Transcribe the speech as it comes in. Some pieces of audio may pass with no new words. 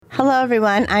Hello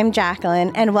everyone, I'm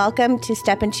Jacqueline, and welcome to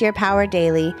Step Into Your Power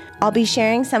Daily. I'll be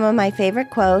sharing some of my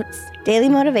favorite quotes, daily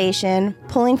motivation,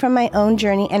 pulling from my own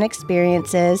journey and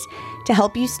experiences to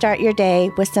help you start your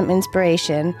day with some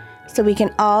inspiration so we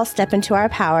can all step into our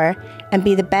power and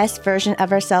be the best version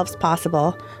of ourselves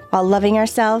possible while loving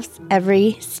ourselves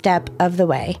every step of the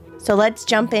way. So let's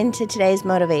jump into today's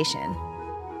motivation.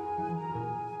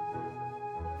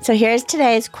 So here's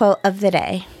today's quote of the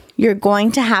day. You're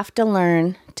going to have to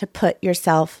learn to put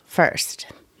yourself first.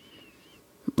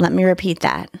 Let me repeat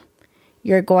that.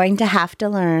 You're going to have to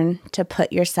learn to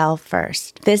put yourself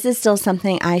first. This is still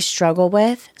something I struggle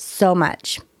with so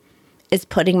much, is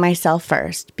putting myself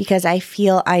first, because I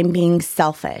feel I'm being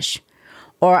selfish,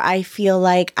 or I feel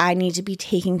like I need to be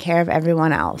taking care of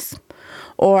everyone else.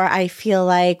 Or I feel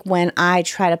like when I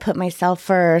try to put myself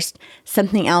first,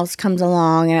 something else comes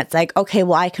along and it's like, okay,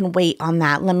 well, I can wait on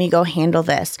that. Let me go handle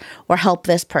this or help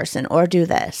this person or do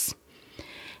this.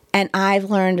 And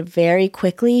I've learned very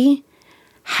quickly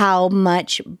how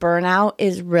much burnout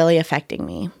is really affecting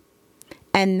me.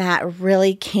 And that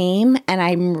really came, and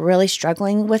I'm really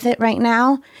struggling with it right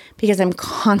now because I'm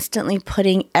constantly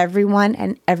putting everyone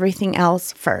and everything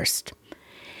else first.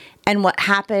 And what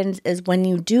happens is when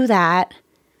you do that,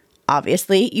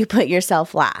 obviously, you put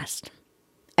yourself last,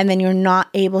 and then you're not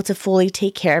able to fully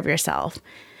take care of yourself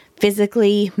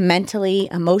physically, mentally,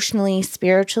 emotionally,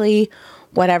 spiritually,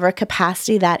 whatever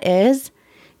capacity that is,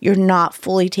 you're not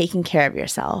fully taking care of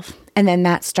yourself. And then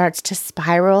that starts to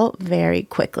spiral very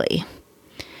quickly.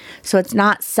 So it's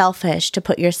not selfish to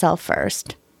put yourself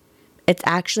first. It's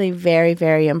actually very,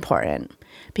 very important,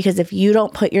 because if you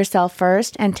don't put yourself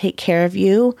first and take care of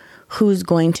you, who's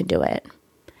going to do it?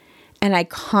 And I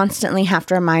constantly have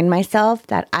to remind myself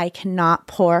that I cannot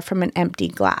pour from an empty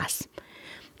glass.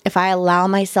 If I allow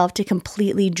myself to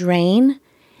completely drain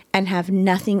and have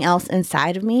nothing else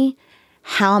inside of me,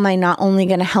 how am I not only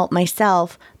going to help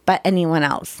myself, but anyone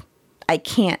else? I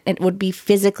can't. It would be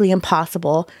physically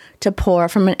impossible to pour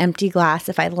from an empty glass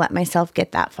if I let myself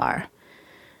get that far.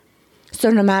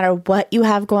 So no matter what you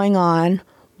have going on,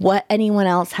 what anyone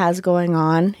else has going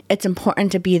on, it's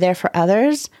important to be there for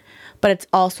others, but it's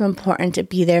also important to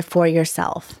be there for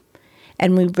yourself.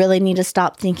 And we really need to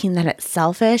stop thinking that it's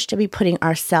selfish to be putting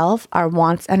ourselves, our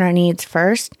wants, and our needs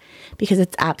first, because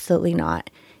it's absolutely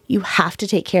not. You have to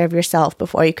take care of yourself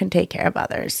before you can take care of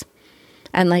others.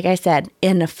 And like I said,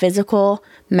 in a physical,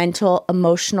 mental,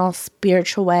 emotional,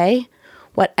 spiritual way,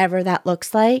 whatever that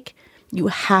looks like, you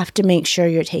have to make sure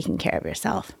you're taking care of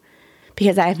yourself.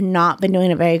 Because I have not been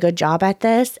doing a very good job at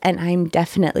this, and I'm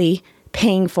definitely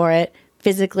paying for it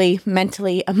physically,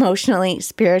 mentally, emotionally,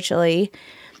 spiritually.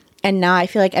 And now I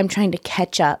feel like I'm trying to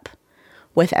catch up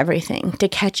with everything, to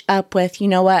catch up with, you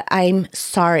know what, I'm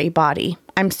sorry, body.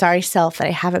 I'm sorry, self, that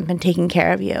I haven't been taking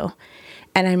care of you.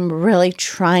 And I'm really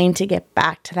trying to get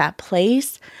back to that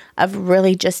place of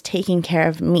really just taking care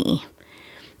of me.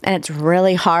 And it's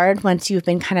really hard once you've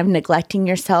been kind of neglecting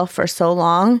yourself for so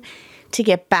long to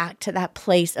get back to that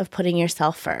place of putting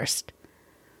yourself first.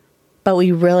 But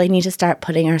we really need to start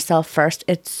putting ourselves first.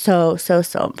 It's so, so,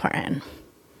 so important.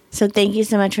 So thank you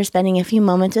so much for spending a few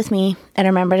moments with me. And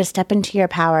remember to step into your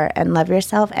power and love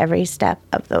yourself every step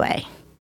of the way.